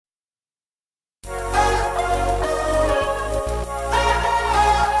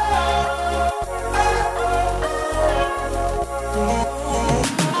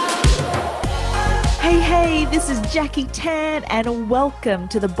Jackie Tan, and welcome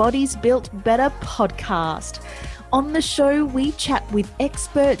to the Bodies Built Better podcast. On the show, we chat with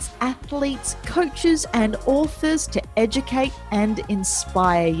experts, athletes, coaches, and authors to educate and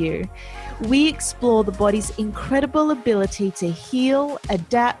inspire you. We explore the body's incredible ability to heal,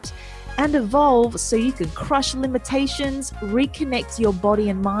 adapt, and evolve so you can crush limitations, reconnect your body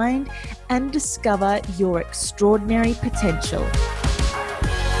and mind, and discover your extraordinary potential.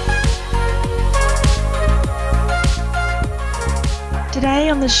 Today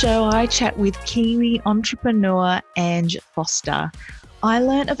on the show, I chat with Kiwi entrepreneur ANGE Foster. I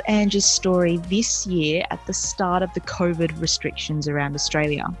learnt of ANGE's story this year at the start of the COVID restrictions around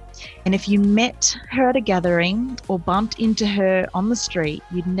Australia. And if you met her at a gathering or bumped into her on the street,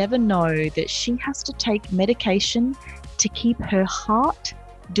 you'd never know that she has to take medication to keep her heart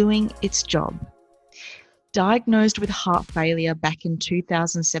doing its job. Diagnosed with heart failure back in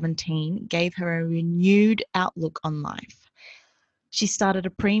 2017 gave her a renewed outlook on life. She started a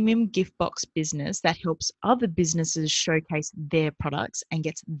premium gift box business that helps other businesses showcase their products and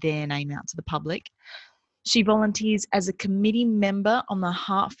gets their name out to the public. She volunteers as a committee member on the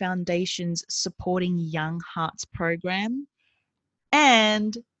Heart Foundation's Supporting Young Hearts program,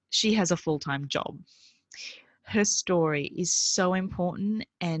 and she has a full-time job. Her story is so important,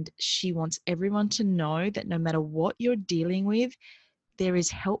 and she wants everyone to know that no matter what you're dealing with, there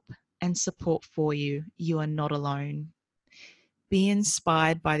is help and support for you. You are not alone. Be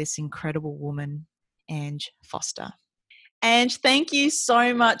inspired by this incredible woman, ANGE Foster. ANGE, thank you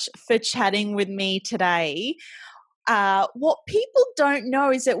so much for chatting with me today. What people don't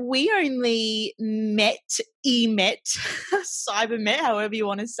know is that we only met, cyber met, however you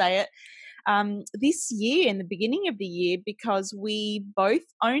want to say it, this year, in the beginning of the year, because we both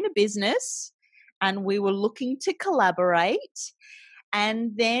own a business and we were looking to collaborate,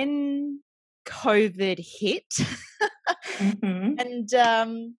 and then COVID hit.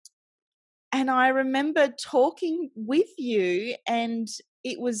 And I remember talking with you, and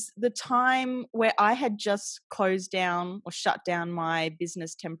it was the time where I had just closed down or shut down my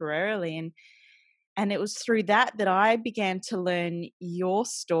business temporarily, and it was through that I began to learn your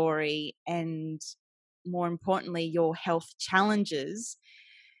story and, more importantly, your health challenges,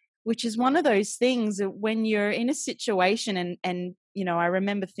 which is one of those things that when you're in a situation and you know, I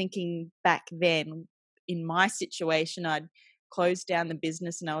remember thinking back then in my situation, I'd closed down the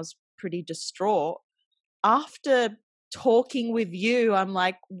business and I was pretty distraught. After talking with you, I'm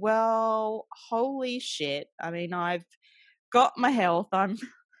like, well, holy shit. I mean, I've got my health.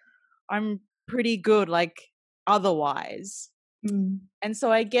 I'm pretty good, like, otherwise. And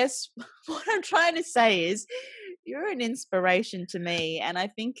so I guess what I'm trying to say is you're an inspiration to me, and I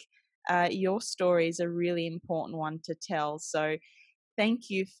think your story is a really important one to tell. So thank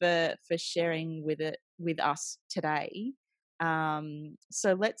you for sharing with us today.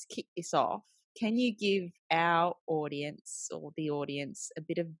 So let's kick this off. Can you give our audience, or the audience, a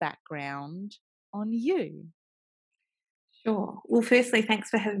bit of background on you? Sure. Well, firstly, thanks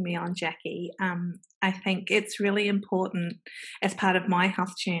for having me on, Jackie. I think it's really important as part of my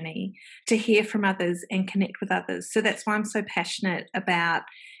health journey to hear from others and connect with others. So that's why I'm so passionate about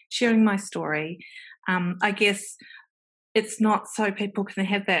sharing my story. I guess it's not so people can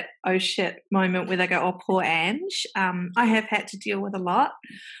have that oh shit moment where they go, oh, poor ANGE. I have had to deal with a lot,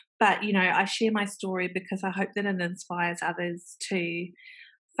 but, you know, I share my story because I hope that it inspires others to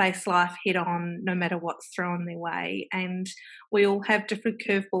face life head on, no matter what's thrown their way. And we all have different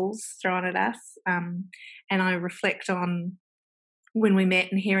curveballs thrown at us. And I reflect on when we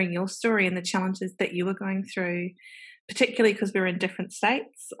met and hearing your story and the challenges that you were going through, particularly because we're in different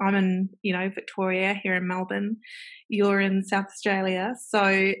states. I'm in, you know, Victoria, here in Melbourne. You're in South Australia. So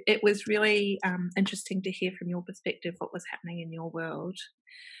it was really interesting to hear from your perspective what was happening in your world.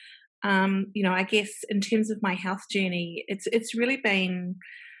 You know, I guess in terms of my health journey, it's really been,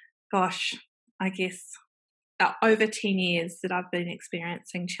 gosh, I guess over 10 years that I've been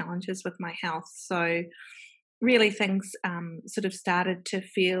experiencing challenges with my health. So really things sort of started to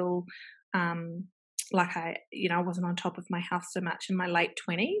feel like I wasn't on top of my health so much in my late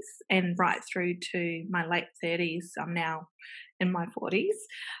 20s and right through to my late 30s. I'm now in my 40s.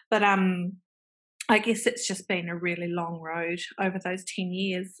 But I guess it's just been a really long road over those 10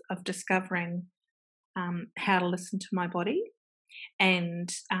 years of discovering how to listen to my body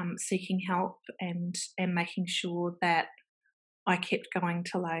and seeking help and making sure that I kept going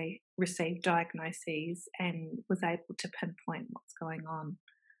till I received diagnoses and was able to pinpoint what's going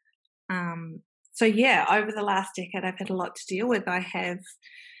on. So yeah, over the last decade, I've had a lot to deal with. I have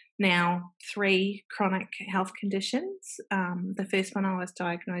now 3 chronic health conditions. The first one I was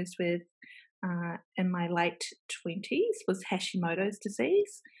diagnosed with in my late 20s was Hashimoto's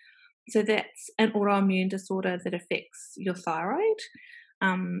disease. So that's an autoimmune disorder that affects your thyroid.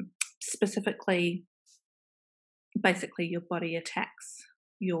 Specifically, basically, your body attacks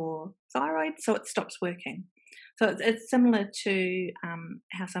your thyroid, so it stops working. So it's similar to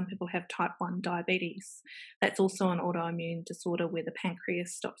how some people have type 1 diabetes. That's also an autoimmune disorder where the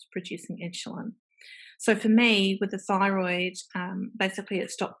pancreas stops producing insulin. So for me, with the thyroid, basically it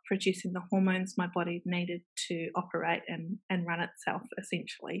stopped producing the hormones my body needed to operate and run itself,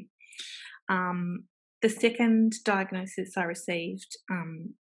 essentially. The second diagnosis I received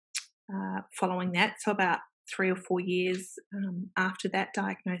following that, so about 3 or 4 years after that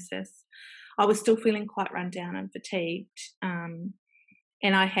diagnosis, I was still feeling quite run down and fatigued. And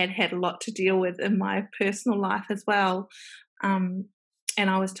I had a lot to deal with in my personal life as well. And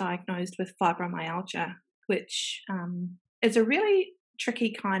I was diagnosed with fibromyalgia, which is a really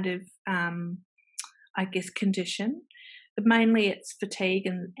tricky kind of, I guess, condition. But mainly it's fatigue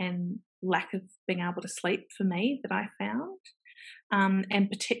and lack of being able to sleep for me that I found. And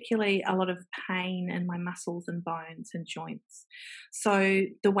particularly a lot of pain in my muscles and bones and joints. So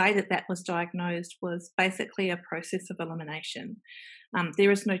the way that was diagnosed was basically a process of elimination.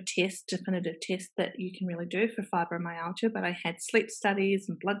 There is no definitive test that you can really do for fibromyalgia, but I had sleep studies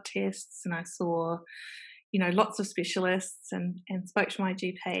and blood tests, and I saw, lots of specialists and spoke to my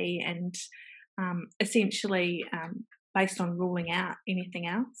GP, and essentially based on ruling out anything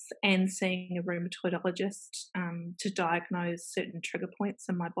else and seeing a rheumatologist to diagnose certain trigger points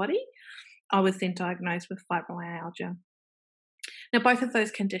in my body, I was then diagnosed with fibromyalgia. Now, both of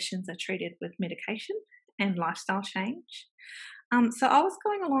those conditions are treated with medication and lifestyle change. So I was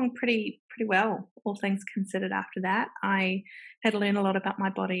going along pretty well, all things considered. After that, I had to learn a lot about my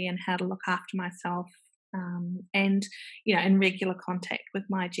body and how to look after myself, and in regular contact with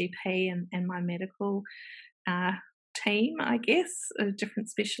my GP and my medical team, I guess, of different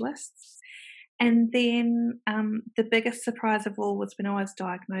specialists. And then the biggest surprise of all was when I was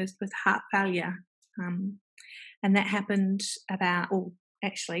diagnosed with heart failure. And that happened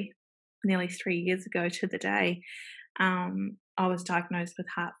actually nearly 3 years ago to the day. I was diagnosed with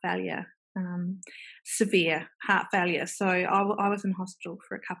heart failure, severe heart failure. So I was in hospital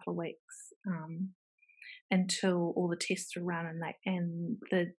for a couple of weeks until all the tests were run and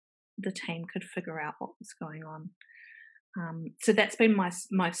the team could figure out what was going on. So that's been my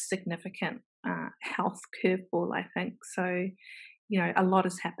most significant health curveball, I think. So, a lot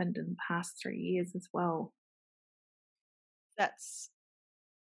has happened in the past 3 years as well. That's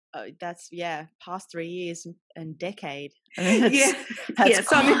past 3 years and decade. I mean, that's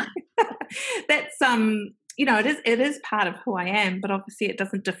So I mean, that's it is part of who I am, but obviously it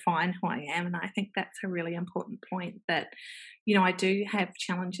doesn't define who I am, and I think that's a really important point. That I do have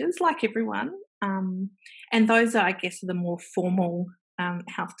challenges like everyone, and those are, I guess, the more formal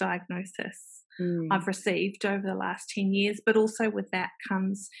health diagnosis I've received over the last 10 years. But also with that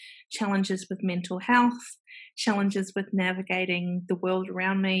comes challenges with mental health, challenges with navigating the world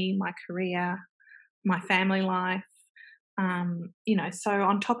around me, my career, my family life. So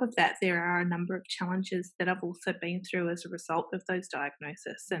on top of that, there are a number of challenges that I've also been through as a result of those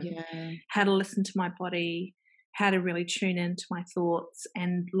diagnoses, and how to listen to my body, how to really tune into my thoughts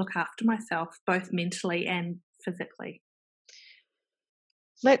and look after myself, both mentally and physically.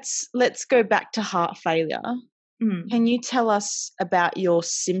 Let's go back to heart failure. Can you tell us about your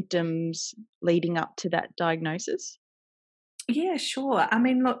symptoms leading up to that diagnosis? Yeah, sure. I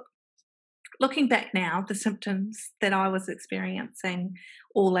mean, looking back now, the symptoms that I was experiencing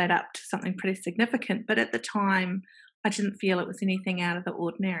all add up to something pretty significant. But at the time, I didn't feel it was anything out of the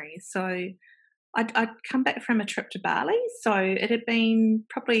ordinary. So I'd come back from a trip to Bali. So it had been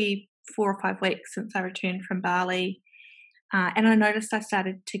probably 4 or 5 weeks since I returned from Bali. And I noticed I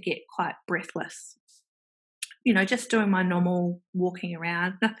started to get quite breathless. Just doing my normal walking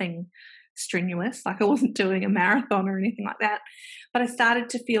around, nothing strenuous, like I wasn't doing a marathon or anything like that. But I started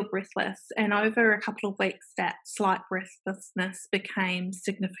to feel breathless. And over a couple of weeks, that slight breathlessness became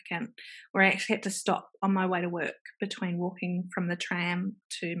significant, where I actually had to stop on my way to work between walking from the tram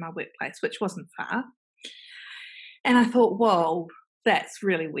to my workplace, which wasn't far. And I thought, whoa, that's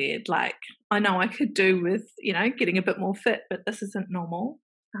really weird. Like, I know I could do with, getting a bit more fit, but this isn't normal.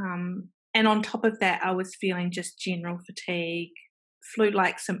 And on top of that, I was feeling just general fatigue,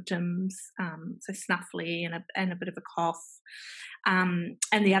 flu-like symptoms, so snuffly and a bit of a cough. And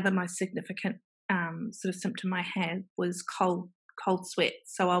the other most significant sort of symptom I had was cold sweat.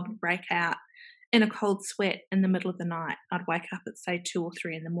 So I would break out in a cold sweat in the middle of the night. I'd wake up at, say, 2 or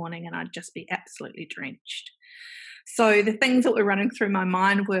 3 in the morning and I'd just be absolutely drenched. So the things that were running through my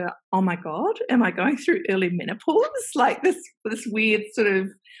mind were, oh my God, am I going through early menopause? Like this weird sort of,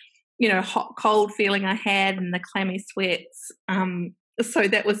 hot, cold feeling I had and the clammy sweats. So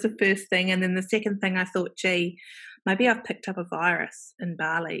that was the first thing. And then the second thing, I thought, gee, maybe I've picked up a virus in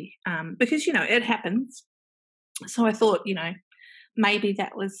Bali, because, it happens. So I thought, maybe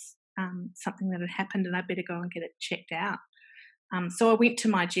that was something that had happened and I better go and get it checked out. So I went to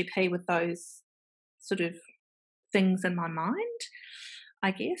my GP with those sort of things in my mind,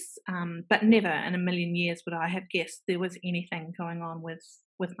 I guess, but never in a million years would I have guessed there was anything going on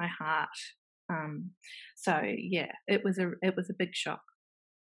with my heart. So yeah, it was a big shock.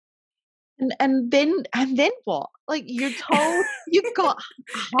 And then what? Like, you're told you've got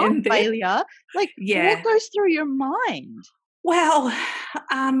heart And then, failure. Like, what yeah, goes through your mind? well,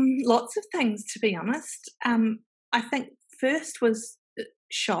 lots of things, to be honest. I think first was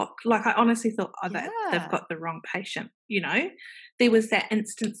shock. Like, I honestly thought, oh, that they've Yeah. got the wrong patient. There was that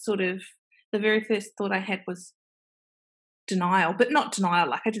instant sort of, the very first thought I had was denial, but not denial.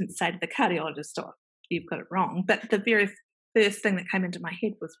 Like, I didn't say to the cardiologist, oh, you've got it wrong. But the very first thing that came into my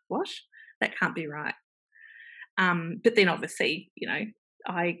head was, what? That can't be right. But then obviously,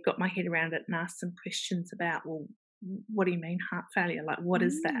 I got my head around it and asked some questions about, well, what do you mean heart failure? Like, what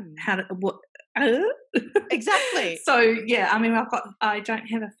is that? What? Exactly. So yeah, I mean, I don't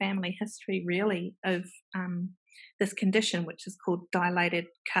have a family history really of this condition, which is called dilated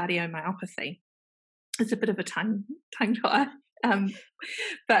cardiomyopathy. It's a bit of a tongue tie.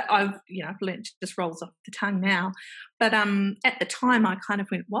 But I've learned it just rolls off the tongue now. But at the time I kind of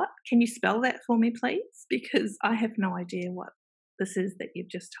went, what? Can you spell that for me, please? Because I have no idea what this is that you've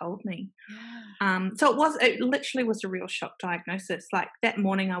just told me. So it literally was a real shock diagnosis. Like, that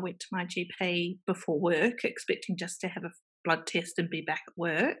morning I went to my GP before work, expecting just to have a blood test and be back at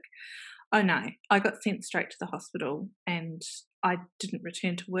work. Oh no, I got sent straight to the hospital and I didn't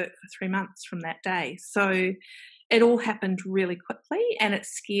return to work for 3 months from that day. So it all happened really quickly and it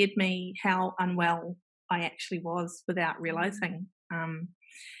scared me how unwell I actually was without realising.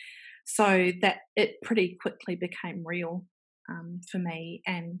 So that it pretty quickly became real for me.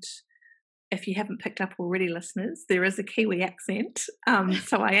 And if you haven't picked up already, listeners, there is a Kiwi accent.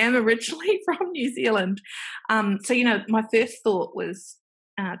 So I am originally from New Zealand. So, my first thought was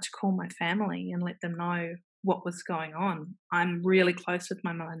to call my family and let them know what was going on. I'm really close with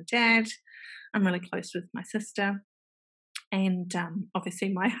my mum and dad. I'm really close with my sister. And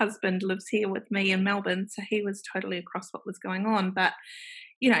obviously my husband lives here with me in Melbourne, so he was totally across what was going on. But,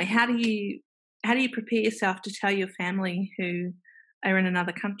 how do you prepare yourself to tell your family who are in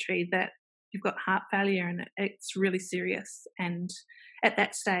another country that you've got heart failure and it's really serious? And at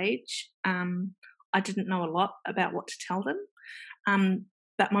that stage, I didn't know a lot about what to tell them.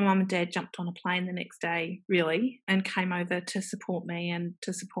 But my mum and dad jumped on a plane the next day, really, and came over to support me and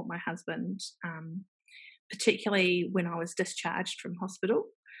to support my husband, particularly when I was discharged from hospital,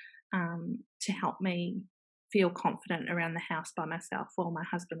 to help me feel confident around the house by myself while my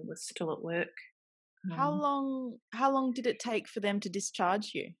husband was still at work. How long did it take for them to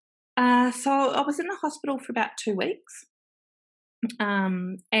discharge you? So I was in the hospital for about 2 weeks,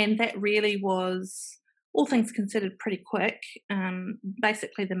 and that really was, all things considered, pretty quick.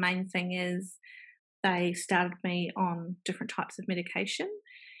 Basically, the main thing is they started me on different types of medication,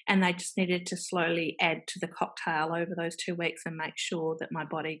 and they just needed to slowly add to the cocktail over those 2 weeks and make sure that my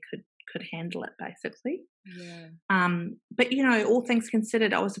body could handle it, basically. Yeah. But all things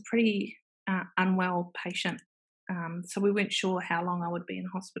considered, I was a pretty unwell patient. So we weren't sure how long I would be in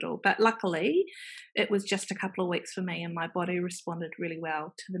hospital. But luckily, it was just a couple of weeks for me and my body responded really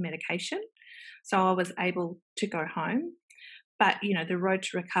well to the medication. So I was able to go home. But, the road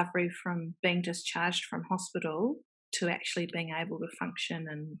to recovery from being discharged from hospital to actually being able to function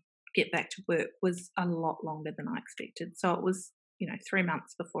and get back to work was a lot longer than I expected. So it was, 3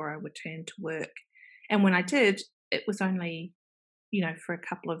 months before I returned to work. And when I did, it was only for a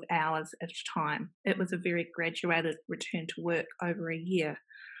couple of hours at a time. It was a very graduated return to work over a year.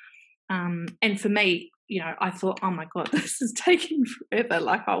 And for me, I thought, oh my God, this is taking forever.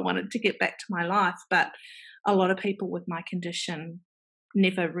 Like, I wanted to get back to my life. But a lot of people with my condition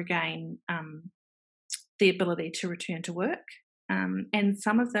never regain the ability to return to work. And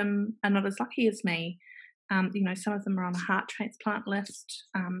some of them are not as lucky as me. Some of them are on a heart transplant list,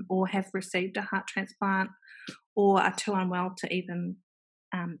 or have received a heart transplant, or are too unwell to even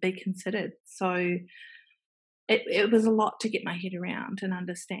be considered. So it was a lot to get my head around and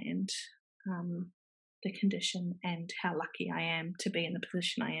understand the condition and how lucky I am to be in the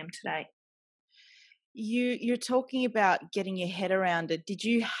position I am today. You're talking about getting your head around it. Did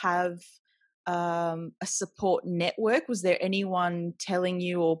you have a support network? Was there anyone telling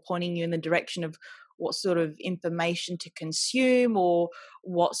you or pointing you in the direction of what sort of information to consume or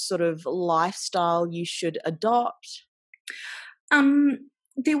what sort of lifestyle you should adopt?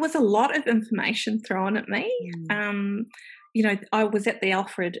 There was a lot of information thrown at me. I was at the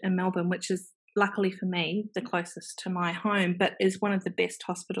Alfred in Melbourne, which is luckily for me the closest to my home, but is one of the best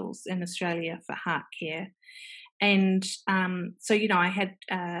hospitals in Australia for heart care. And I had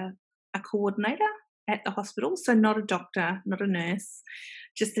a coordinator at the hospital, so not a doctor, not a nurse,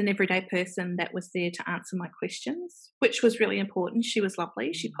 just an everyday person that was there to answer my questions, which was really important. She was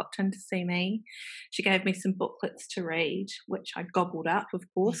lovely. She popped in to see me. She gave me some booklets to read, which I gobbled up, of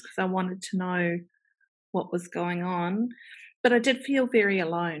course, because I wanted to know what was going on. But I did feel very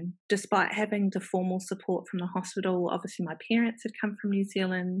alone, despite having the formal support from the hospital. Obviously, my parents had come from New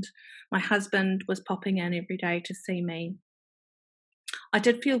Zealand. My husband was popping in every day to see me. I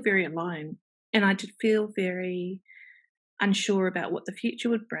did feel very alone, and I did feel very unsure about what the future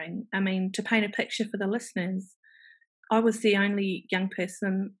would bring. I mean, to paint a picture for the listeners, I was the only young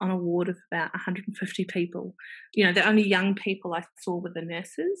person on a ward of about 150 people. The only young people I saw were the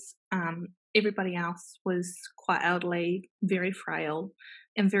nurses. Everybody else was quite elderly, very frail,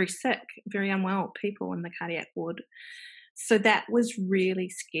 and very sick, very unwell people in the cardiac ward. So that was really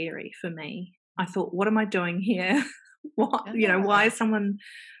scary for me. I thought, what am I doing here? Why is someone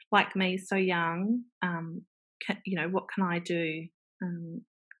like me so young? What can I do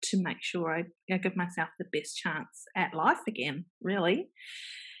to make sure I give myself the best chance at life again, really?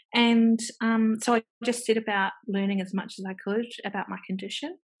 And so I just set about learning as much as I could about my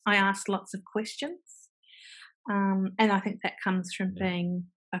condition. I asked lots of questions, and I think that comes from being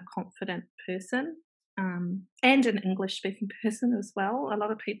a confident person and an English-speaking person as well. A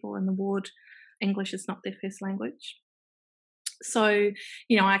lot of people in the ward, English is not their first language. So,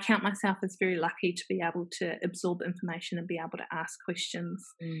 I count myself as very lucky to be able to absorb information and be able to ask questions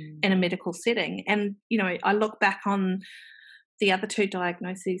in a medical setting. And, I look back on the other 2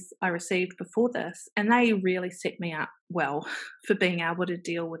 diagnoses I received before this, and they really set me up well for being able to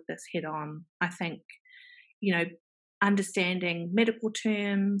deal with this head on. I think, understanding medical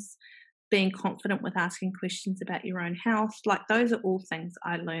terms, being confident with asking questions about your own health, like those are all things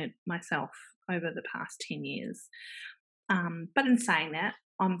I learned myself over the past 10 years. But in saying that,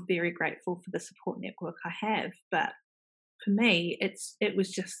 I'm very grateful for the support network I have. But for me, it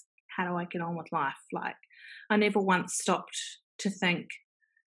was just, how do I get on with life? Like, I never once stopped to think,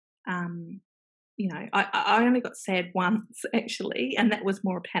 I only got sad once actually, and that was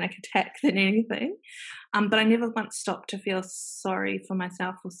more a panic attack than anything. But I never once stopped to feel sorry for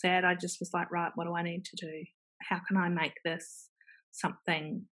myself or sad. I just was like, right, what do I need to do? How can I make this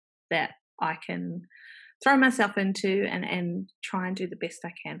something that I can throw myself into and try and do the best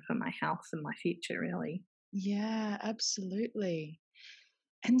I can for my health and my future, really? Yeah, absolutely.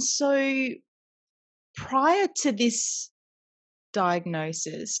 And so prior to this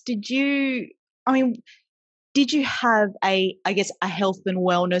diagnosis, did you have a health and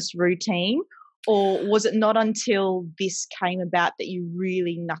wellness routine, or was it not until this came about that you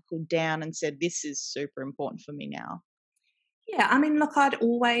really knuckled down and said, this is super important for me now? Yeah, I mean, look, I'd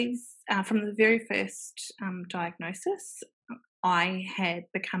always, from the very first diagnosis, I had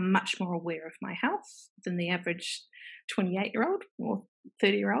become much more aware of my health than the average 28-year-old or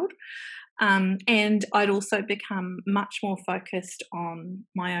 30-year-old. And I'd also become much more focused on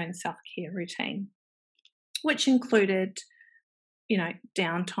my own self-care routine, which included,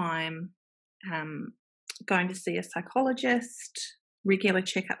 downtime, going to see a psychologist, regular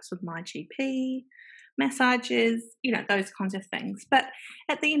checkups with my GP, massages, those kinds of things. But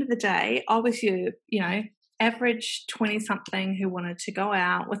at the end of the day, I was your, average 20-something who wanted to go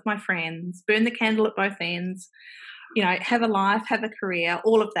out with my friends, burn the candle at both ends, have a life, have a career,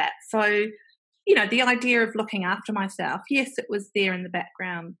 all of that. So, the idea of looking after myself, yes, it was there in the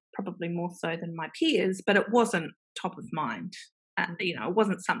background, probably more so than my peers, but it wasn't top of mind. It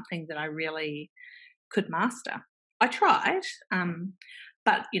wasn't something that I really could master. I tried,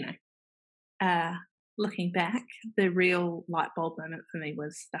 but, looking back, the real light bulb moment for me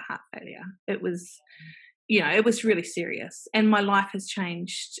was the heart failure. It was really serious, and my life has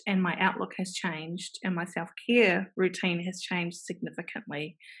changed, and my outlook has changed, and my self-care routine has changed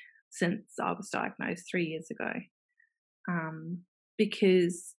significantly since I was diagnosed 3 years ago.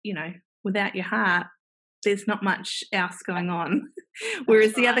 Because, without your heart, there's not much else going on.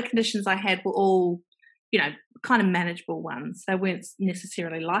 Whereas the other conditions I had were all, kind of manageable ones. They weren't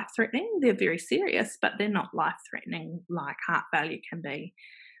necessarily life-threatening. They're very serious, but they're not life-threatening like heart failure can be.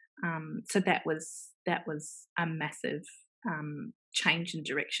 So that was a massive change in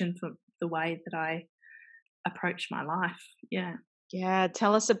direction the way that I approach my life. Yeah. Yeah,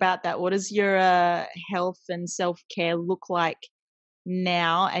 tell us about that. What does your health and self-care look like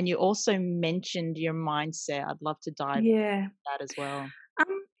now? And you also mentioned your mindset. I'd love to dive into Yeah. that as well.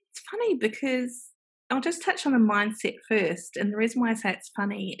 It's funny because I'll just touch on the mindset first. And the reason why I say it's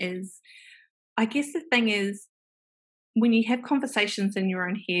funny is I guess the thing is when you have conversations in your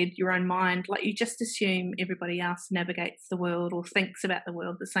own head, your own mind, like you just assume everybody else navigates the world or thinks about the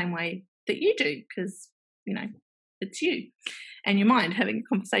world the same way that you do because, you know, it's you and your mind having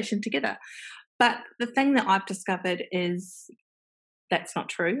a conversation together. But the thing that I've discovered is that's not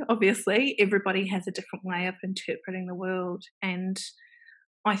true, obviously. Everybody has a different way of interpreting the world. And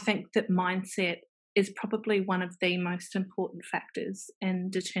I think that mindset is probably one of the most important factors in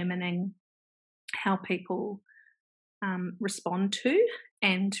determining how people respond to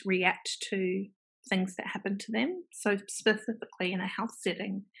and react to things that happen to them. So, specifically in a health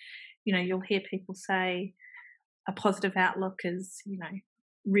setting, you know, you'll hear people say a positive outlook is, you know,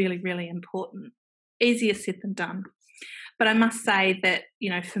 really, really important. Easier said than done. But I must say that,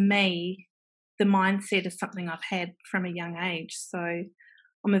 you know, for me, the mindset is something I've had from a young age. So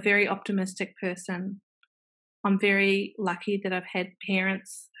I'm a very optimistic person. I'm very lucky that I've had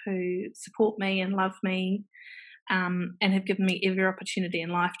parents who support me and love me and have given me every opportunity in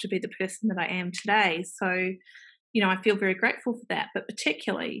life to be the person that I am today. So, you know, I feel very grateful for that. But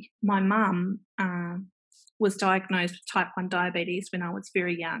particularly, my mum was diagnosed with type 1 diabetes when I was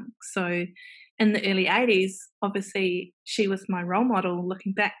very young. So in the early 80s, obviously, she was my role model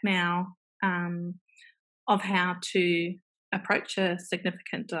looking back now of how to approach a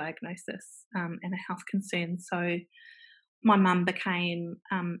significant diagnosis and a health concern. So my mum became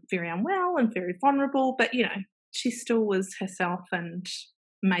very unwell and very vulnerable, but, you know, she still was herself and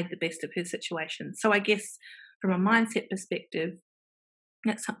made the best of her situation. So I guess from a mindset perspective,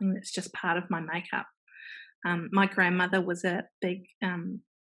 that's something that's just part of my makeup. My grandmother was a big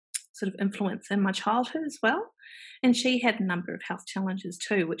sort of influence in my childhood as well. And she had a number of health challenges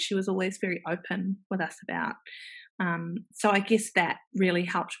too, which she was always very open with us about. So I guess that really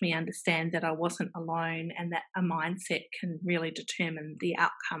helped me understand that I wasn't alone and that a mindset can really determine the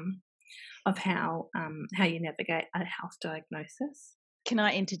outcome of how you navigate a health diagnosis. Can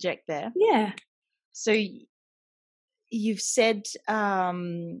I interject there? Yeah. So you've said,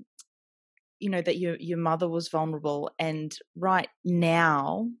 you know, that your mother was vulnerable, and right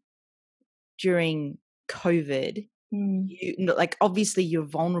now during COVID, you like obviously you're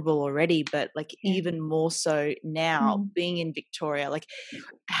vulnerable already, but like even more so now being in Victoria. Like,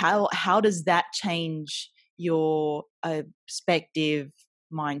 how does that change your perspective,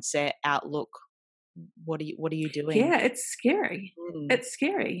 mindset, outlook? What are you doing? Yeah, it's scary. It's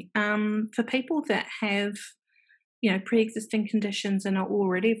scary for people that have, you know, pre-existing conditions and are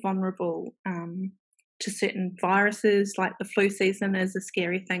already vulnerable to certain viruses. Like the flu season is a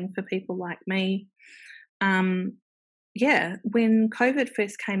scary thing for people like me. Yeah, when COVID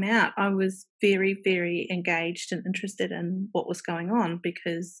first came out, I was very, very engaged and interested in what was going on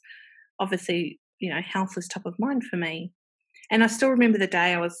because obviously, you know, health is top of mind for me. And I still remember the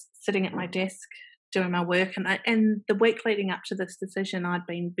day I was sitting at my desk doing my work, and the week leading up to this decision, I'd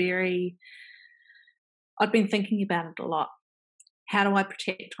been thinking about it a lot. How do I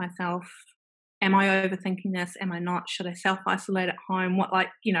protect myself? Am I overthinking this? Am I not? Should I self-isolate at home? What,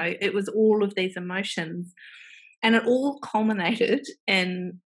 like, you know, it was all of these emotions. And it all culminated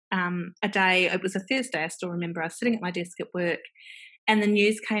in a day, it was a Thursday, I still remember. I was sitting at my desk at work and the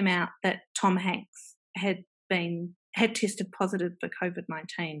news came out that Tom Hanks had tested positive for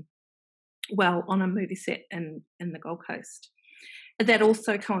COVID-19, well, on a movie set in the Gold Coast. That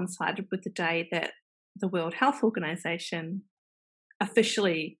also coincided with the day that the World Health Organization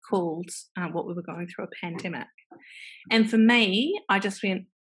officially called what we were going through a pandemic. And for me, I just went,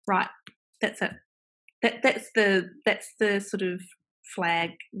 right, that's it. That's the sort of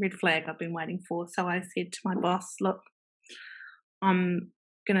red flag I've been waiting for. So I said to my boss, look, I'm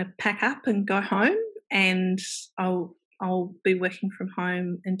going to pack up and go home, and I'll be working from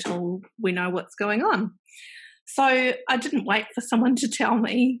home until we know what's going on. So I didn't wait for someone to tell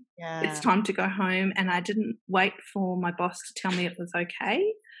me it's time to go home, and I didn't wait for my boss to tell me it was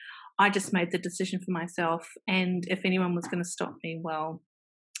okay. I just made the decision for myself, and if anyone was going to stop me, well,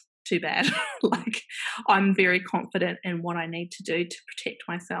 too bad. Like, I'm very confident in what I need to do to protect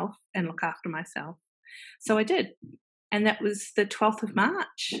myself and look after myself. So I did. And that was the 12th of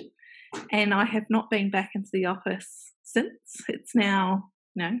March. And I have not been back into the office since. It's now,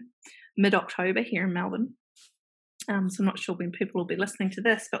 you know, mid-October here in Melbourne. So I'm not sure when people will be listening to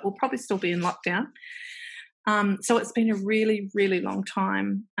this, but we'll probably still be in lockdown. So it's been a really, really long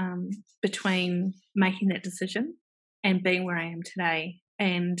time between making that decision and being where I am today.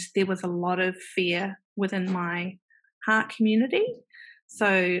 And there was a lot of fear within my heart community.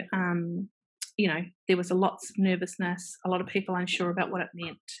 So, there was lots of nervousness, a lot of people unsure about what it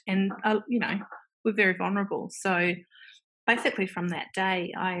meant. And, we're very vulnerable. So basically from that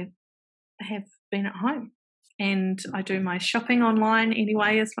day, I have been at home. And I do my shopping online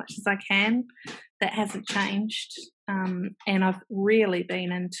anyway as much as I can. That hasn't changed. And I've really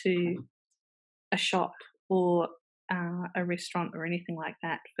been into a shop or a restaurant or anything like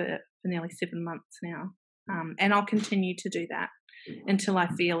that for nearly 7 months now. And I'll continue to do that until I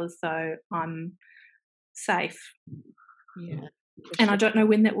feel as though I'm safe. Yeah. And I don't know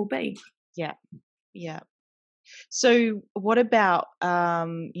when that will be. Yeah. Yeah. So what about,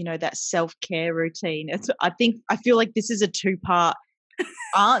 that self-care routine? I feel like this is a two-part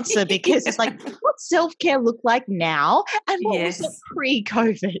answer because it's like, what self-care look like now and what was it Yes.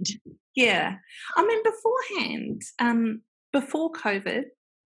 pre-COVID? Yeah. I mean, before COVID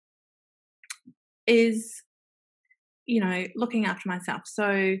is, looking after myself.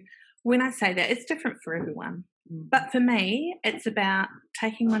 So when I say that, it's different for everyone. But for me, it's about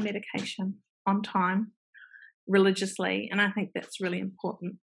taking my medication on time, religiously, and I think that's really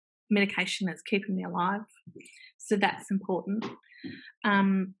important. Medication is keeping me alive, so that's important.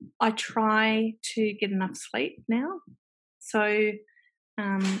 I try to get enough sleep now. So,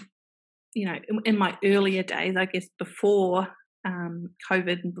 in my earlier days, I guess before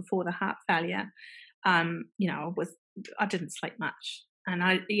COVID and before the heart failure, I didn't sleep much.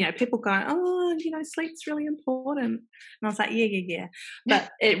 And people go, oh, sleep's really important. And I was like, yeah. But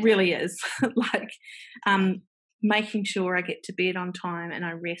it really is. Like, making sure I get to bed on time and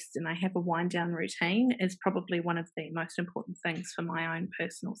I rest and I have a wind down routine is probably one of the most important things for my own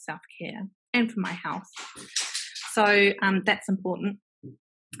personal self-care and for my health. So that's important.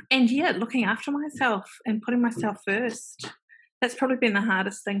 And looking after myself and putting myself first. That's probably been the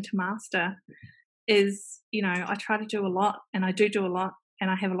hardest thing to master is, I try to do a lot and I do a lot and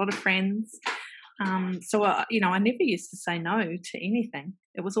I have a lot of friends. So, I never used to say no to anything.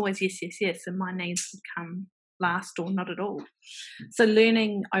 It was always yes, yes, yes. And my needs would come last or not at all. So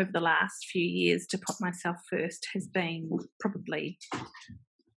learning over the last few years to put myself first has been probably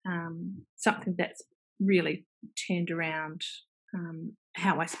something that's really turned around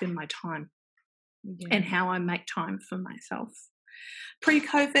how I spend my time and how I make time for myself.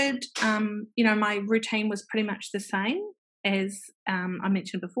 Pre-COVID, my routine was pretty much the same as I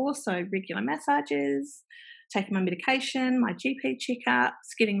mentioned before. So regular massages, taking my medication, my GP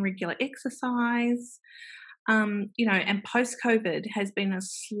checkups, getting regular exercise. And post-COVID has been a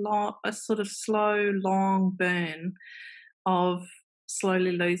sort of slow, long burn of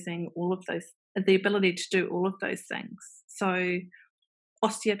slowly losing the ability to do all of those things. So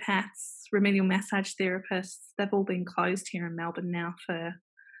osteopaths, remedial massage therapists, they've all been closed here in Melbourne now for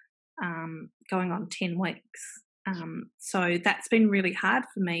going on 10 weeks. So that's been really hard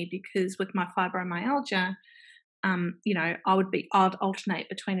for me because with my fibromyalgia, I'd alternate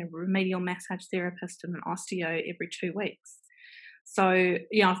between a remedial massage therapist and an osteo every 2 weeks. So,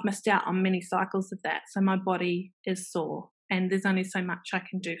 I've missed out on many cycles of that. So my body is sore and there's only so much I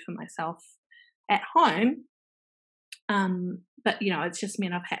can do for myself at home. But, it's just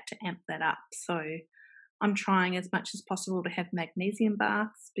meant I've had to amp that up. So I'm trying as much as possible to have magnesium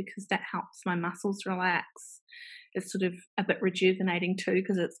baths because that helps my muscles relax. It's sort of a bit rejuvenating too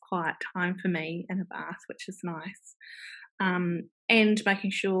because it's quiet time for me in a bath, which is nice. And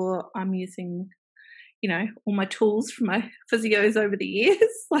making sure I'm using, all my tools from my physios over the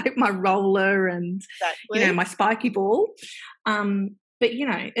years, like my roller and, my spiky ball. But,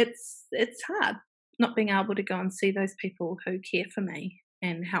 it's hard not being able to go and see those people who care for me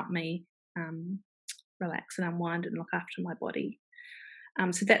and help me relax and unwind and look after my body.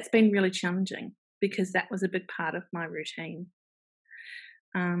 So that's been really challenging because that was a big part of my routine.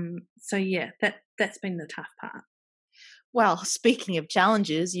 That's been the tough part. Well, speaking of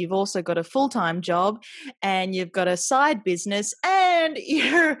challenges, you've also got a full-time job and you've got a side business and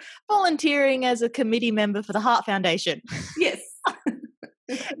you're volunteering as a committee member for the Heart Foundation. Yes.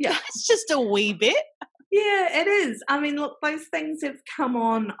 Yeah, it's just a wee bit. Yeah, it is. I mean, look, those things have come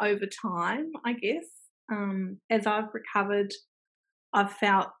on over time, I guess. As I've recovered, I've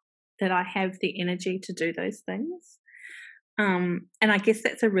felt that I have the energy to do those things. And I guess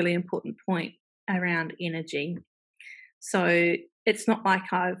that's a really important point around energy. So it's not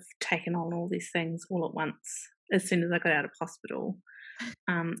like I've taken on all these things all at once as soon as I got out of hospital.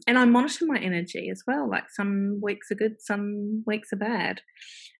 And I monitor my energy as well. Like some weeks are good, some weeks are bad.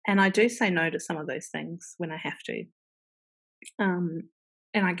 And I do say no to some of those things when I have to. Um,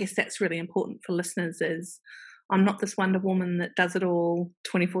 and I guess that's really important for listeners is I'm not this Wonder Woman that does it all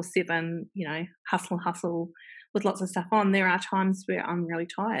 24/7, hustle with lots of stuff on. There are times where I'm really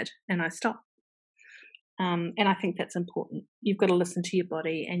tired and I stop. And I think that's important. You've got to listen to your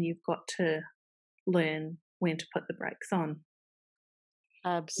body and you've got to learn when to put the brakes on.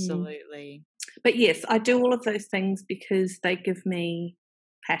 Mm. Absolutely. But yes, I do all of those things because they give me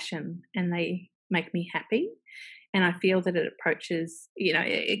passion and they make me happy. And I feel that it approaches,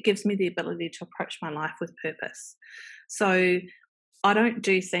 it gives me the ability to approach my life with purpose. So I don't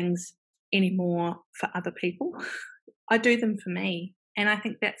do things anymore for other people. I do them for me. And I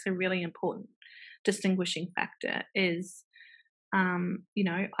think that's a really important distinguishing factor is,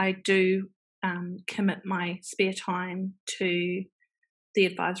 I do commit my spare time to the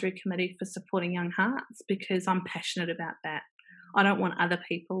advisory committee for supporting young hearts because I'm passionate about that. I don't want other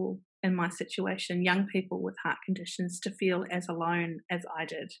people in my situation, young people with heart conditions, to feel as alone as I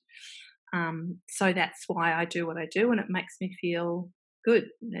did. So that's why I do what I do, and it makes me feel good.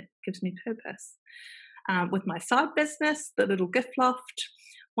 It gives me purpose. With my side business, the Little Gift Loft,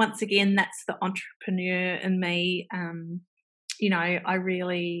 once again, that's the entrepreneur in me. I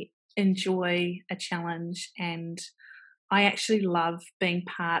really enjoy a challenge and I actually love being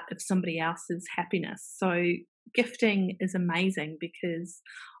part of somebody else's happiness. So gifting is amazing because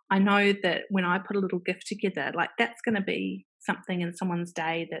I know that when I put a little gift together, like that's going to be something in someone's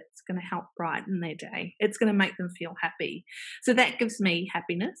day that's going to help brighten their day. It's going to make them feel happy. So that gives me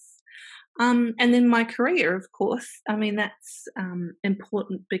happiness. And then my career, of course, I mean, that's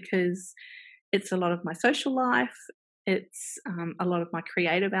important because it's a lot of my social life. It's a lot of my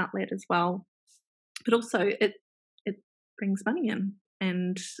creative outlet as well. But also it brings money in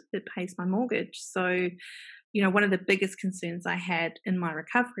and it pays my mortgage. So, one of the biggest concerns I had in my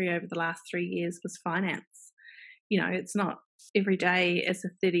recovery over the last 3 years was finance. It's not every day as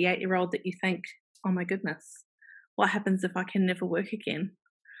a 38-year-old that you think, oh my goodness, what happens if I can never work again?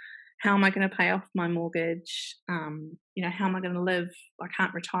 How am I going to pay off my mortgage? How am I going to live? I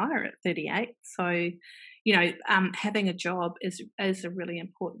can't retire at 38. So, having a job is a really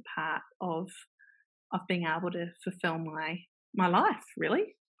important part of being able to fulfill my life,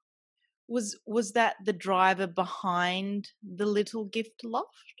 really. Was that the driver behind the Little Gift Loft?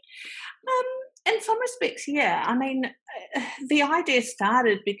 In some respects, yeah. I mean, the idea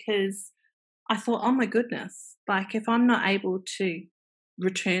started because I thought, oh my goodness, like if I'm not able to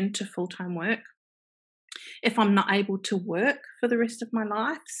return to full-time work, if I'm not able to work for the rest of my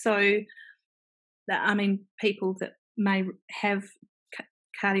life, so that, I mean, people that may have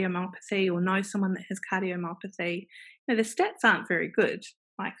cardiomyopathy or know someone that has cardiomyopathy, the stats aren't very good.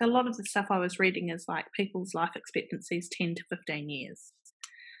 Like a lot of the stuff I was reading is like people's life expectancy is 10 to 15 years.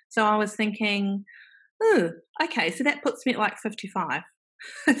 So I was thinking, oh, okay, so that puts me at like 55.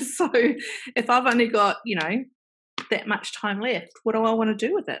 So if I've only got, that much time left, what do I want to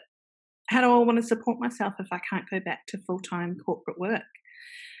do with it? How do I want to support myself if I can't go back to full-time corporate work?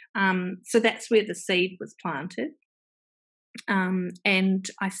 So that's where the seed was planted. And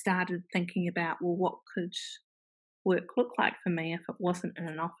I started thinking about, well, what could work look like for me if it wasn't in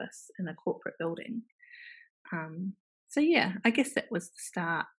an office in a corporate building? So yeah, I guess that was the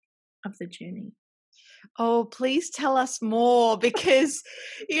start of the journey. Oh, please tell us more because,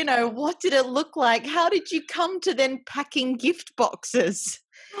 what did it look like? How did you come to then packing gift boxes?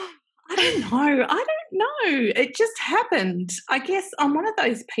 I don't know. It just happened. I guess I'm one of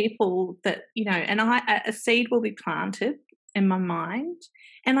those people that, and a seed will be planted in my mind.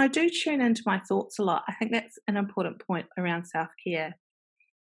 And I do tune into my thoughts a lot. I think that's an important point around self-care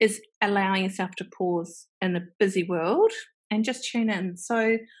is allowing yourself to pause in a busy world and just tune in.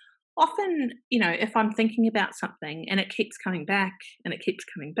 So often, if I'm thinking about something and it keeps coming back and it keeps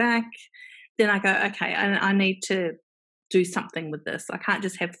coming back, then I go, okay, I need to do something with this. I can't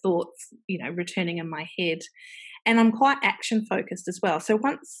just have thoughts, returning in my head. And I'm quite action focused as well. So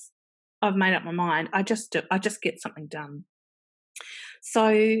once I've made up my mind, I just get something done. So,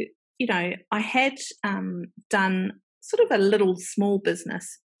 I had done sort of a little small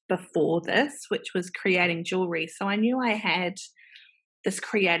business before this, which was creating jewelry. So I knew I had this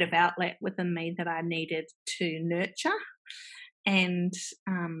creative outlet within me that I needed to nurture and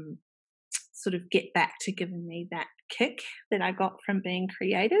sort of get back to giving me that kick that I got from being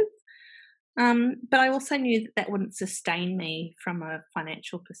creative. But I also knew that wouldn't sustain me from a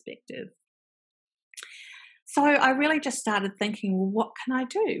financial perspective. So I really just started thinking, well, what can I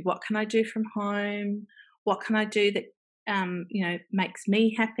do? What can I do from home? What can I do that makes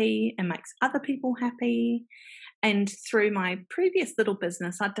me happy and makes other people happy. And through my previous little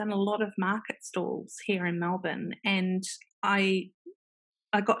business, I'd done a lot of market stalls here in Melbourne, and I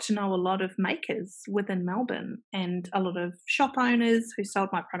got to know a lot of makers within Melbourne and a lot of shop owners who sold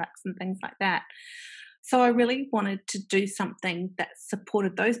my products and things like that. So I really wanted to do something that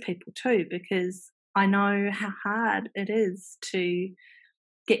supported those people too, because I know how hard it is to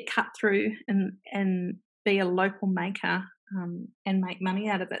get cut through and be a local maker, and make money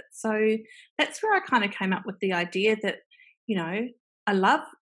out of it. So that's where I kind of came up with the idea that, I love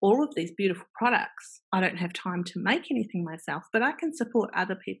all of these beautiful products. I don't have time to make anything myself, but I can support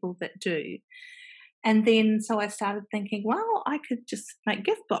other people that do. And then so I started thinking, well, I could just make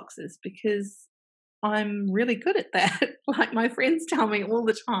gift boxes because I'm really good at that. Like my friends tell me all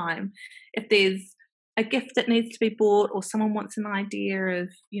the time, if there's a gift that needs to be bought or someone wants an idea of,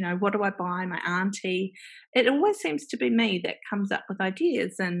 what do I buy my auntie? It always seems to be me that comes up with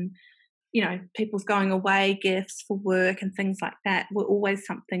ideas, and, people's going away gifts for work and things like that were always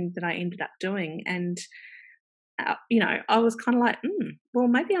something that I ended up doing. And, I was kind of like, well,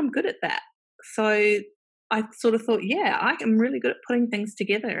 maybe I'm good at that. So I sort of thought, yeah, I am really good at putting things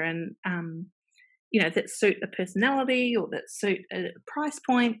together and, that suit a personality or that suit a price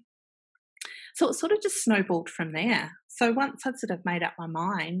point. So it sort of just snowballed from there. So once I'd sort of made up my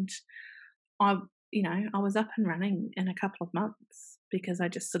mind, I was up and running in a couple of months because I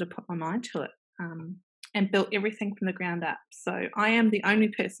just sort of put my mind to it, and built everything from the ground up. So I am the only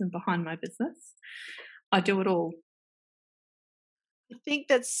person behind my business. I do it all. I think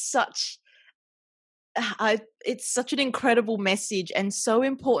that's it's such an incredible message, and so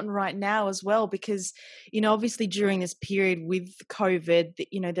important right now as well, because obviously during this period with COVID,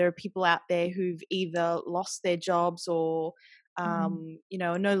 there are people out there who've either lost their jobs or are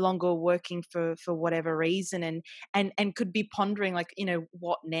no longer working for whatever reason, and could be pondering like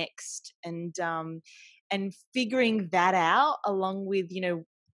what next, and figuring that out along with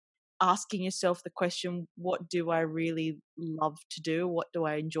asking yourself the question, what do I really love to do? What do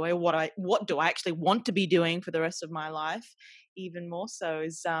I enjoy? What do I actually want to be doing for the rest of my life? Even more so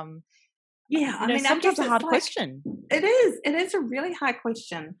is, yeah, I mean, sometimes a hard question. It is a really hard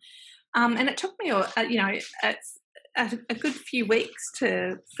question. And it took me, it's a good few weeks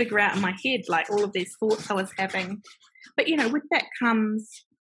to figure out in my head, like all of these thoughts I was having. But, with that comes,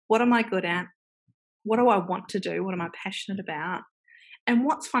 what am I good at? What do I want to do? What am I passionate about? And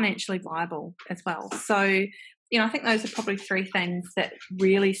what's financially viable as well. So, I think those are probably three things that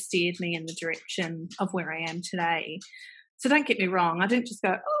really steered me in the direction of where I am today. So don't get me wrong, I didn't just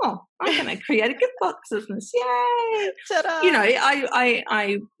go, oh, I'm going to create a gift box business. Yay! Ta-da!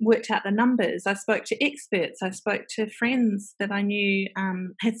 I worked out the numbers. I spoke to experts. I spoke to friends that I knew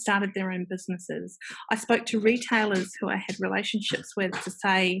had started their own businesses. I spoke to retailers who I had relationships with to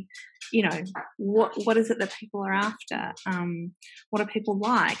say, what is it that people are after? What do people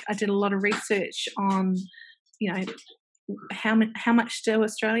like? I did a lot of research on, how much do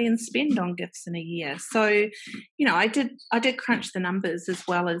Australians spend on gifts in a year? So, I did crunch the numbers as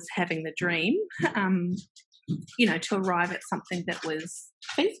well as having the dream, to arrive at something that was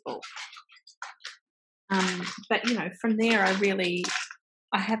feasible. But from there,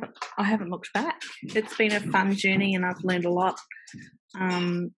 I haven't looked back. It's been a fun journey, and I've learned a lot.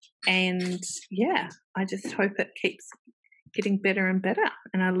 And yeah, I just hope it keeps getting better and better,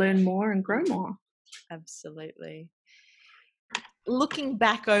 and I learn more and grow more. Absolutely. Looking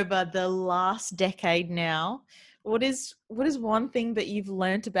back over the last decade now, what is one thing that you've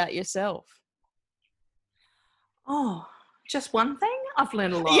learnt about yourself? Oh, just one thing? I've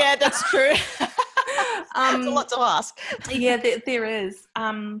learned a lot. Yeah, that's true. It's a lot to ask. Yeah, there is.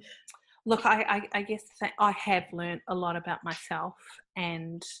 Look, I guess I have learned a lot about myself,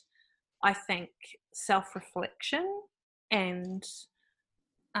 and I think self-reflection and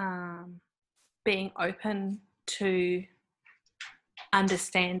being open to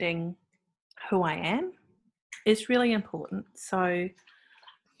understanding who I am is really important. So,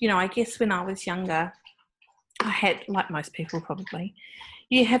 I guess when I was younger, I had, like most people probably,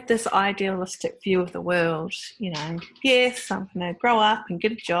 you have this idealistic view of the world, yes, I'm going to grow up and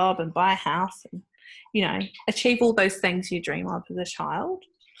get a job and buy a house and, achieve all those things you dream of as a child.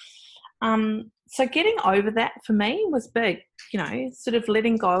 So getting over that for me was big, sort of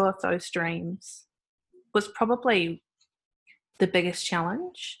letting go of those dreams was probably the biggest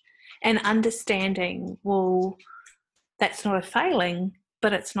challenge, and understanding, well, that's not a failing,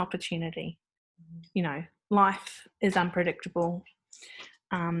 but it's an opportunity. Life is unpredictable.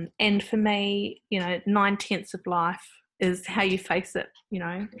 And for me, 9/10 of life is how you face it, you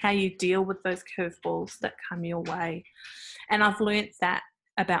know, how you deal with those curveballs that come your way. And I've learnt that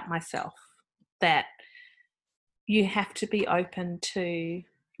about myself, that you have to be open to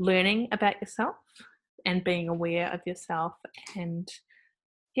learning about yourself and being aware of yourself, and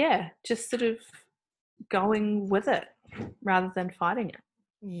just sort of going with it rather than fighting it.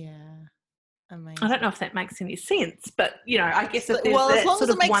 Yeah. Amazing. I don't know if that makes any sense, but, you know, I guess if there's well, as long sort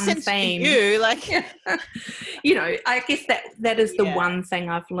as it of makes one sense theme, to you, like, you know, I guess that is the one thing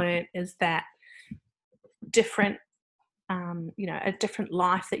I've learned, is that different, you know, a different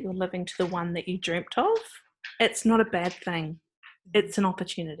life that you're living to the one that you dreamt of, it's not a bad thing. It's an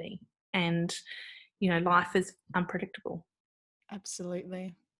opportunity. And, you know, life is unpredictable.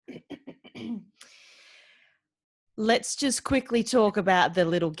 Absolutely. Let's just quickly talk about the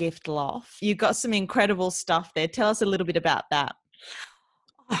Little Gift Loft. You've got some incredible stuff there. Tell us a little bit about that.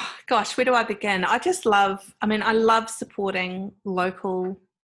 Oh, gosh, where do I begin? I love supporting local,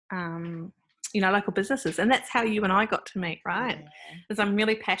 you know, local businesses. And that's how you and I got to meet, right? Because I'm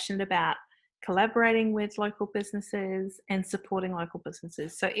really passionate about collaborating with local businesses and supporting local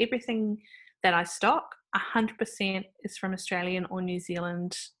businesses. So everything that I stock, 100% is from Australian or New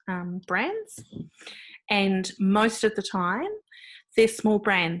Zealand brands. And most of the time, they're small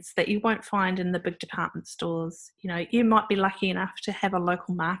brands that you won't find in the big department stores. You know, you might be lucky enough to have a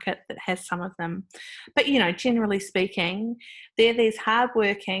local market that has some of them. But, you know, generally speaking, they're these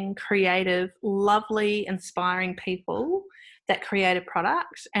hardworking, creative, lovely, inspiring people that create a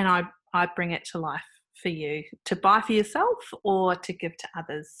product, and I bring it to life for you to buy for yourself or to give to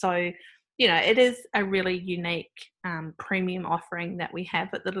others. So, you know, it is a really unique premium offering that we have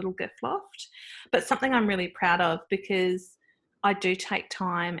at the Little Gift Loft, but something I'm really proud of, because I do take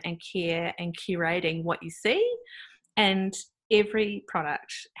time and care and curating what you see, and every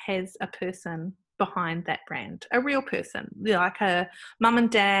product has a person behind that brand, a real person, like a mum and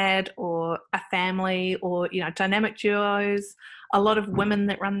dad or a family, or, you know, dynamic duos, a lot of women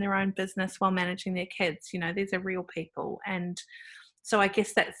that run their own business while managing their kids. You know, these are real people. And so I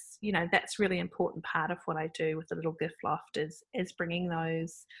guess that's, you know, that's really important part of what I do with the Little Gift Loft, is bringing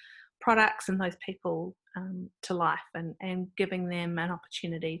those products and those people to life, and giving them an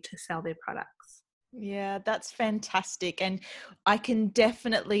opportunity to sell their products. Yeah, that's fantastic. And I can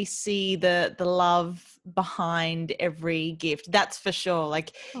definitely see the love behind every gift. That's for sure.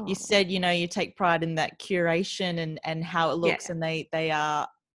 Like you said, you know, you take pride in that curation and how it looks, and they are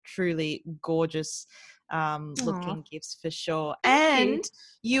truly gorgeous looking gifts for sure. And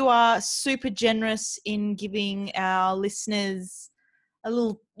you are super generous in giving our listeners a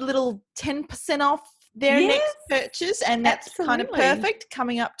little 10% off their next purchase, and that's kind of perfect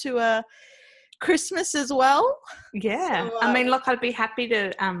coming up to Christmas as well. Yeah. So, I mean, look, I'd be happy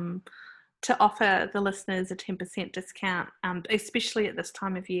to offer the listeners a 10% discount, especially at this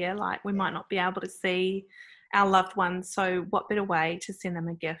time of year. Like, we might not be able to see our loved ones, so what better way to send them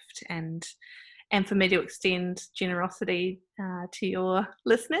a gift and for me to extend generosity to your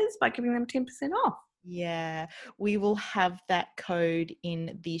listeners by giving them 10% off. Yeah, we will have that code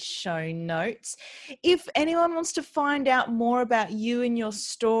in the show notes. If anyone wants to find out more about you and your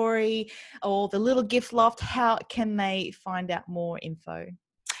story, or the Little Gift Loft, how can they find out more info?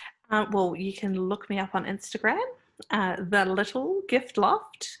 Well, you can look me up on Instagram, the Little Gift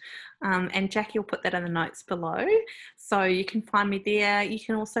Loft, and Jackie will put that in the notes below. So you can find me there. You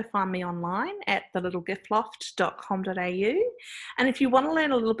can also find me online at thelittlegiftloft.com.au. And if you want to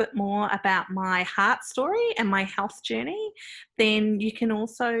learn a little bit more about my heart story and my health journey, then you can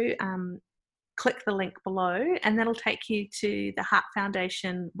also click the link below, and that'll take you to the Heart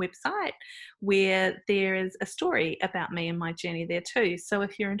Foundation website, where there is a story about me and my journey there too. So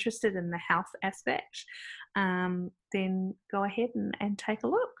if you're interested in the health aspect, then go ahead and take a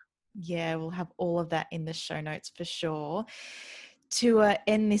look. Yeah, we'll have all of that in the show notes for sure. To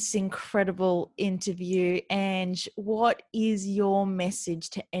end this incredible interview, Ange, what is your message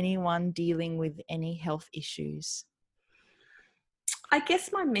to anyone dealing with any health issues? I guess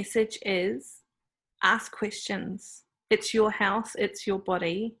my message is, ask questions. It's your house, it's your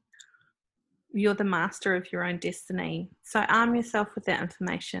body. You're the master of your own destiny. So arm yourself with that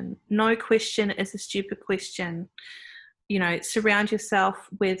information. No question is a stupid question. You know, surround yourself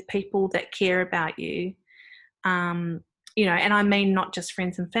with people that care about you. You know, and I mean not just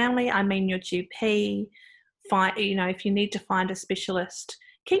friends and family, I mean your GP. You know, if you need to find a specialist,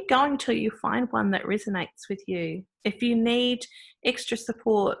 keep going till you find one that resonates with you. If you need extra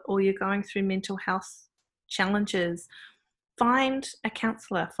support, or you're going through mental health challenges, find a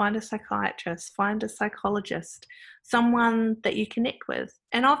counsellor, find a psychiatrist, find a psychologist, someone that you connect with.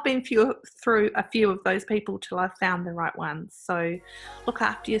 And I've been through a few of those people till I've found the right ones. So look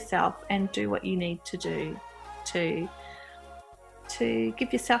after yourself and do what you need to do to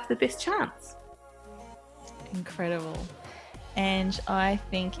give yourself the best chance. Incredible. Ange, I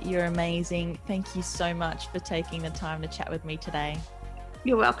think you're amazing. Thank you so much for taking the time to chat with me today.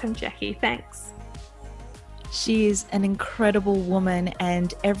 You're welcome, Jackie. Thanks. She is an incredible woman,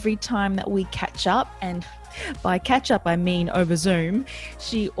 and every time that we catch up, and by catch up I mean over Zoom,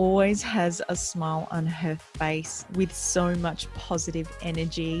 she always has a smile on her face with so much positive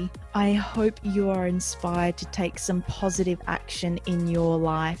energy. I hope you are inspired to take some positive action in your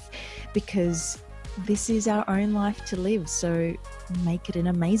life, because this is our own life to live, so make it an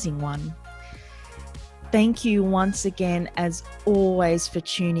amazing one. Thank you once again, as always, for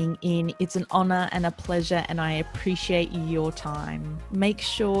tuning in. It's an honor and a pleasure, and I appreciate your time. Make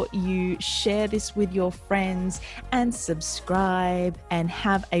sure you share this with your friends and subscribe, and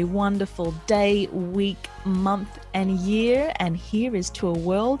have a wonderful day, week, month, and year. And here is to a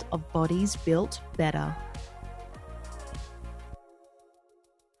world of bodies built better.